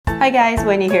Hi guys,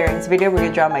 Winnie here. In this video we're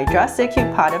going to draw my Draw So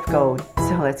Cute pot of gold.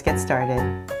 So let's get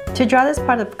started. To draw this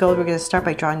pot of gold, we're going to start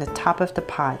by drawing the top of the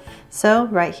pot. So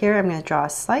right here I'm going to draw a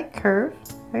slight curve,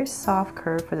 very soft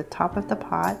curve for the top of the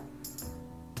pot.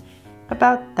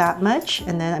 About that much,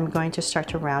 and then I'm going to start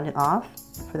to round it off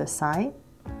for the side.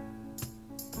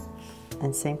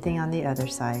 And same thing on the other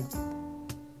side.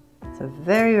 So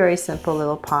very, very simple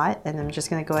little pot, and I'm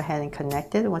just going to go ahead and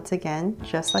connect it once again,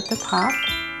 just like the top.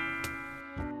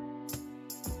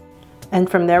 And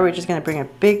from there, we're just going to bring a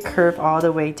big curve all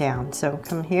the way down. So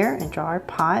come here and draw our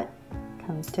pot,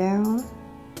 come down.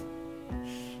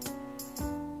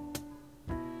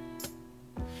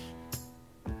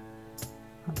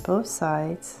 On both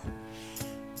sides.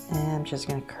 And I'm just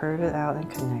going to curve it out and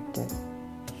connect it.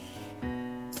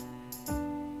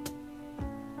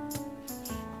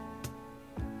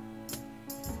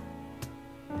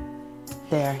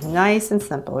 There, nice and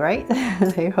simple, right?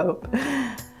 I hope.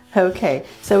 Okay,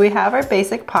 so we have our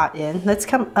basic pot in. Let's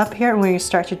come up here and we're going to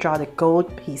start to draw the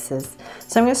gold pieces.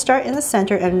 So I'm going to start in the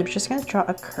center and I'm just going to draw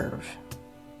a curve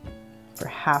for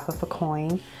half of a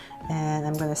coin. And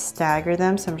I'm going to stagger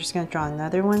them. So I'm just going to draw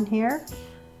another one here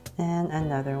and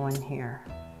another one here.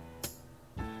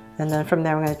 And then from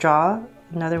there, I'm going to draw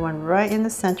another one right in the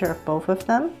center of both of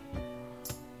them.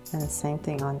 And the same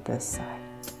thing on this side.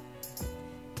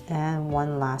 And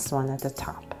one last one at the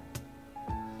top.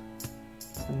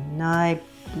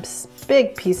 Nice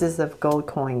big pieces of gold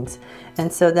coins.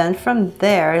 And so then from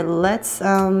there, let's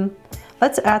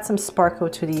add some sparkle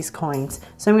to these coins.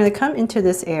 So I'm going to come into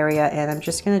this area and I'm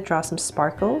just going to draw some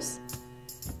sparkles.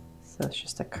 So it's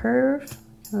just a curve,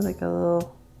 kind of like a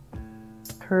little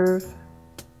curve,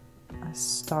 a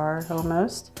star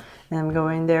almost. And I'm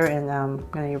going there and I'm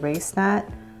going to erase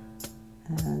that,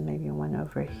 and maybe one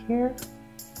over here,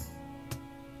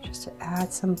 just to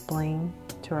add some bling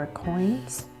to our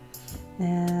coins.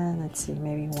 And let's see,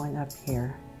 maybe one up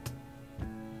here.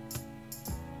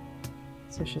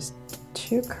 So it's just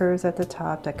two curves at the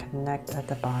top that connect at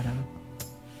the bottom.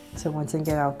 So once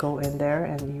again, I'll go in there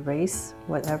and erase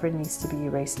whatever needs to be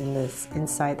erased in this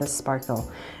inside the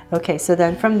sparkle. Okay, so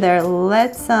then from there,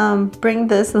 let's bring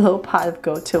this little pot of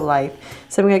gold to life.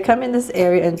 So I'm going to come in this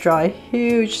area and draw a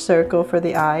huge circle for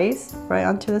the eyes right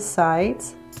onto the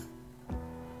sides.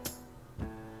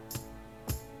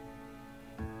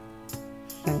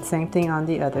 And same thing on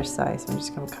the other side. So I'm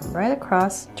just going to come right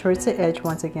across towards the edge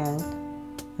once again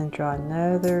and draw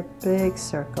another big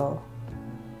circle.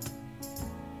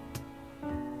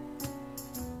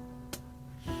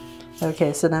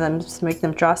 Okay, so then I'm just make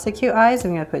them Draw So Cute eyes.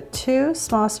 I'm going to put two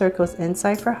small circles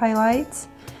inside for highlights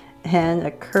and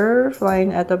a curved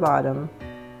line at the bottom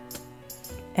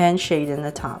and shade in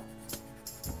the top.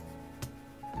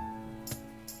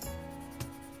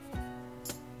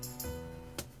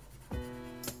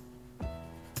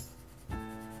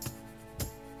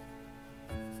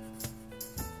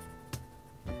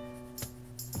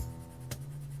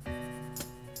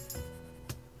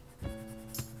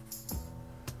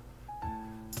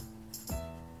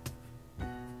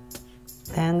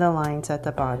 And the lines at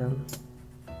the bottom.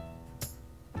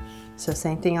 So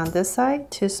same thing on this side,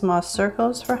 two small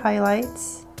circles for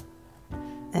highlights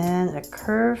and a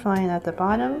curved line at the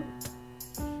bottom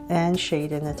and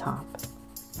shade in the top.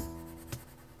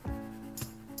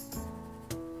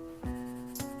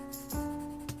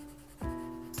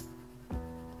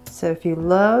 So if you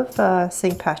love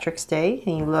St. Patrick's Day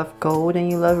and you love gold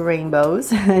and you love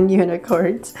rainbows and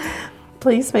unicorns,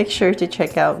 please make sure to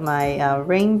check out my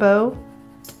rainbow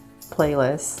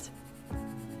playlist.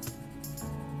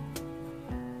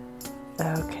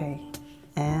 Okay,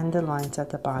 and the lines at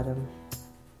the bottom.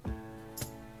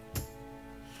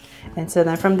 And so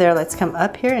then from there, let's come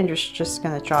up here and just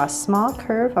going to draw a small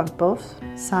curve on both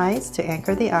sides to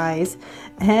anchor the eyes.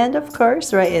 And of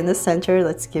course, right in the center,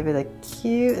 let's give it a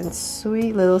cute and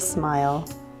sweet little smile.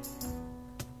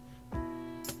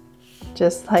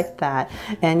 Just like that.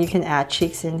 And you can add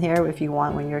cheeks in here if you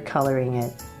want when you're coloring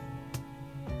it.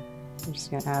 I'm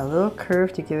just going to add a little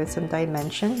curve to give it some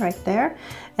dimension right there.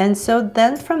 And so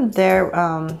then from there,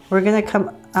 we're going to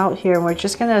come out here and we're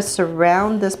just going to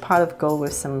surround this pot of gold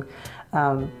with some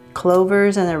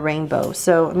clovers and a rainbow.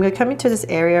 So I'm going to come into this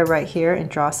area right here and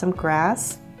draw some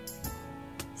grass.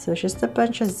 So it's just a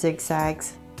bunch of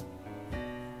zigzags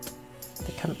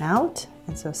to come out.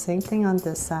 And so same thing on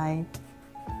this side.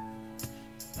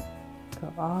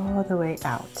 Go all the way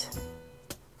out.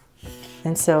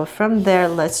 And so from there,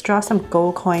 let's draw some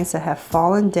gold coins that have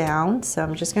fallen down. So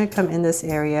I'm just going to come in this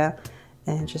area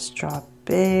and just draw a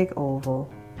big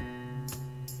oval.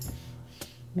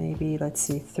 Maybe, let's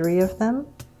see, 3 of them.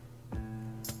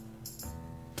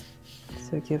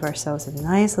 So give ourselves a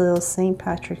nice little St.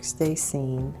 Patrick's Day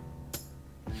scene,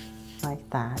 like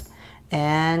that.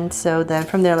 And so then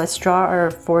from there, let's draw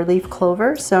our 4-leaf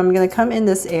clover. So I'm gonna come in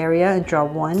this area and draw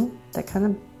one that kind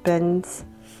of bends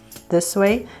this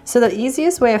way. So the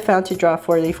easiest way I found to draw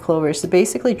 4-leaf clover is to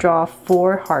basically draw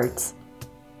 4 hearts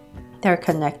that are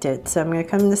connected. So I'm gonna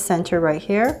come in the center right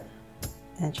here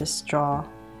and just draw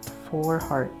 4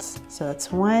 hearts. So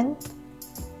that's 1.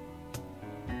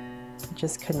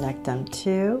 Just connect them,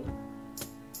 2,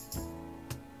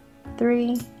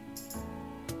 3,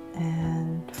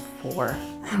 and 4.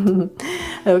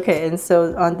 Okay, and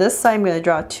so on this side I'm going to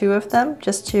draw 2 of them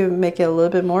just to make it a little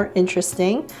bit more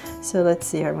interesting. So let's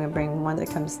see here, I'm going to bring one that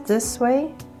comes this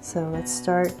way. So let's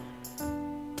start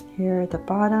here at the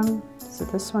bottom. So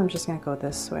this one I'm just going to go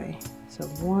this way. So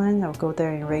 1, I'll go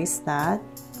there and erase that.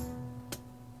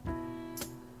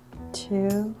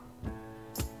 2,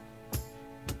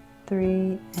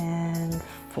 3, and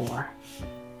 4,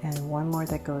 and one more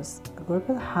that goes a little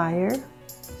bit higher.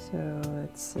 So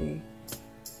let's see,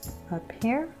 up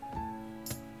here,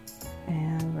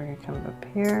 and we're gonna come up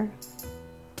here.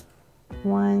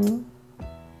 1,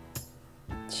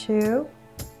 2,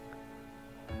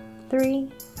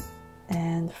 3,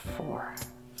 and 4.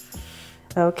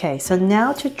 Okay, so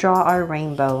now to draw our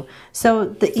rainbow. So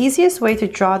the easiest way to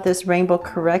draw this rainbow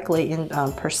correctly in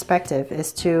perspective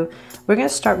is we're going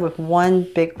to start with one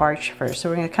big arch first. So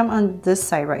we're going to come on this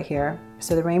side right here.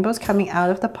 So the rainbow's coming out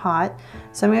of the pot.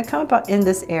 So I'm going to come about in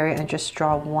this area and just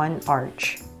draw one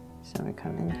arch. So I'm going to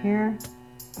come in here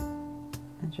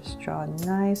and just draw a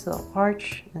nice little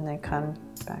arch and then come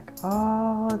back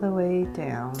all the way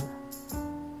down.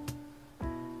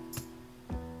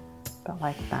 About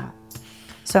like that.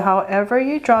 So however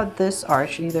you draw this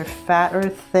arch, either fat or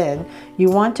thin, you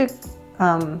want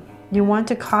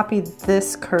to copy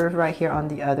this curve right here on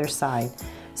the other side.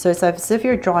 So it's as if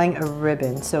you're drawing a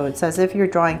ribbon. So it's as if you're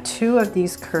drawing 2 of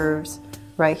these curves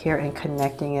right here and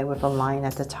connecting it with a line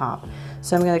at the top.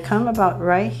 So I'm going to come about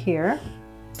right here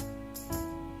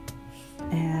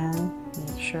and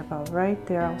make sure about right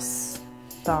there I'll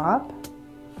stop.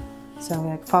 So I'm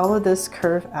going to follow this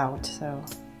curve out. So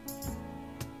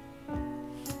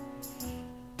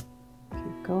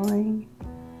going.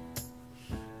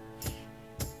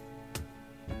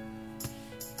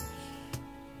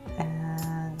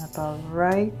 And about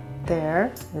right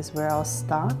there is where I'll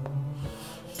stop.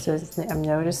 So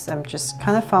I'm just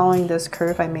kind of following this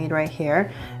curve I made right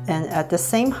here, and at the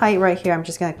same height right here I'm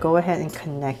just going to go ahead and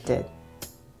connect it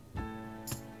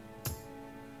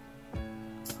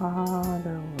all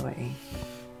the way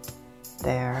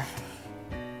there.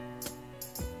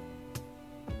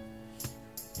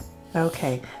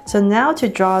 Okay, so now to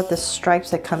draw the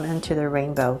stripes that come into the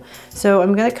rainbow. So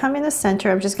I'm going to come in the center.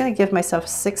 I'm just going to give myself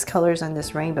 6 colors on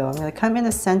this rainbow. I'm going to come in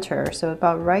the center, so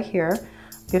about right here.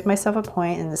 Give myself a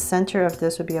point, and the center of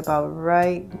this would be about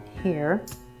right here.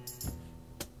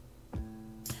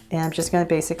 And I'm just going to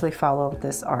basically follow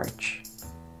this arch.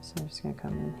 So I'm just going to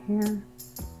come in here,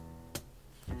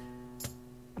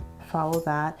 follow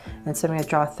that, and so I'm going to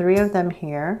draw 3 of them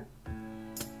here.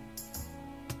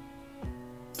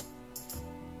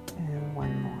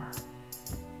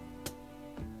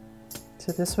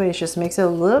 So this way it just makes it a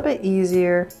little bit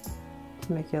easier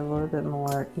to make it a little bit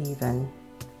more even.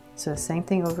 So same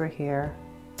thing over here.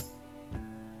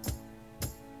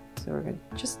 So we're going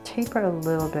to just taper a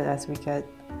little bit as we get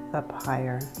up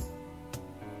higher.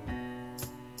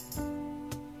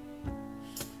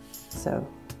 So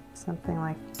something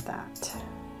like that.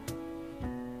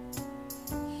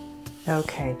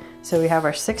 Okay, so we have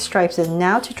our 6 stripes, and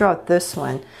now to draw this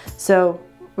one. So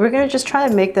we're going to just try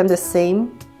to make them the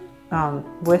same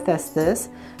width as this.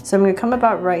 So I'm going to come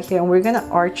about right here, and we're going to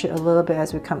arch it a little bit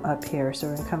as we come up here. So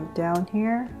we're going to come down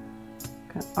here,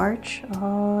 going to arch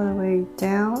all the way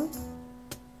down.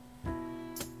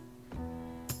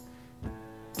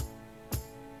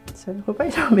 So I hope I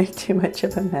don't make too much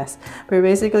of a mess. We're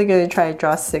basically going to try to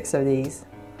draw 6 of these.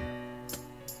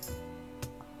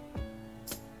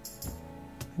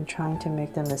 I'm trying to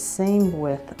make them the same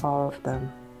width, all of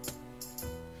them.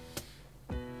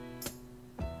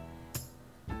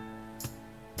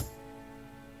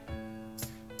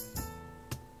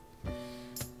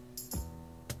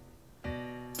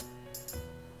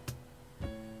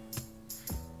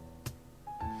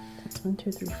 That's 1,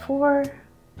 2, 3, 4.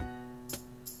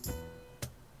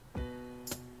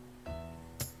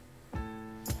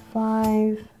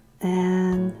 5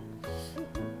 and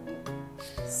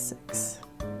 6.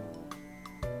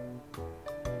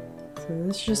 So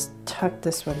let's just tuck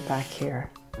this one back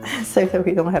here so that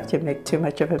we don't have to make too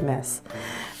much of a mess.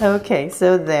 Okay,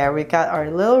 so there we got our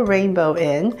little rainbow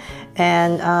in,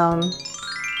 and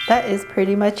that is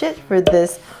pretty much it for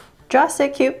this Draw So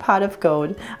Cute pot of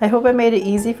gold. I hope I made it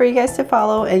easy for you guys to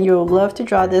follow, and you'll love to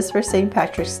draw this for St.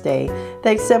 Patrick's Day.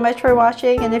 Thanks so much for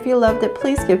watching, and if you loved it,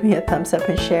 please give me a thumbs up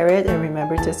and share it, and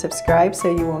remember to subscribe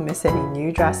so you won't miss any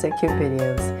new Draw So Cute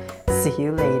videos. See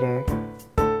you later.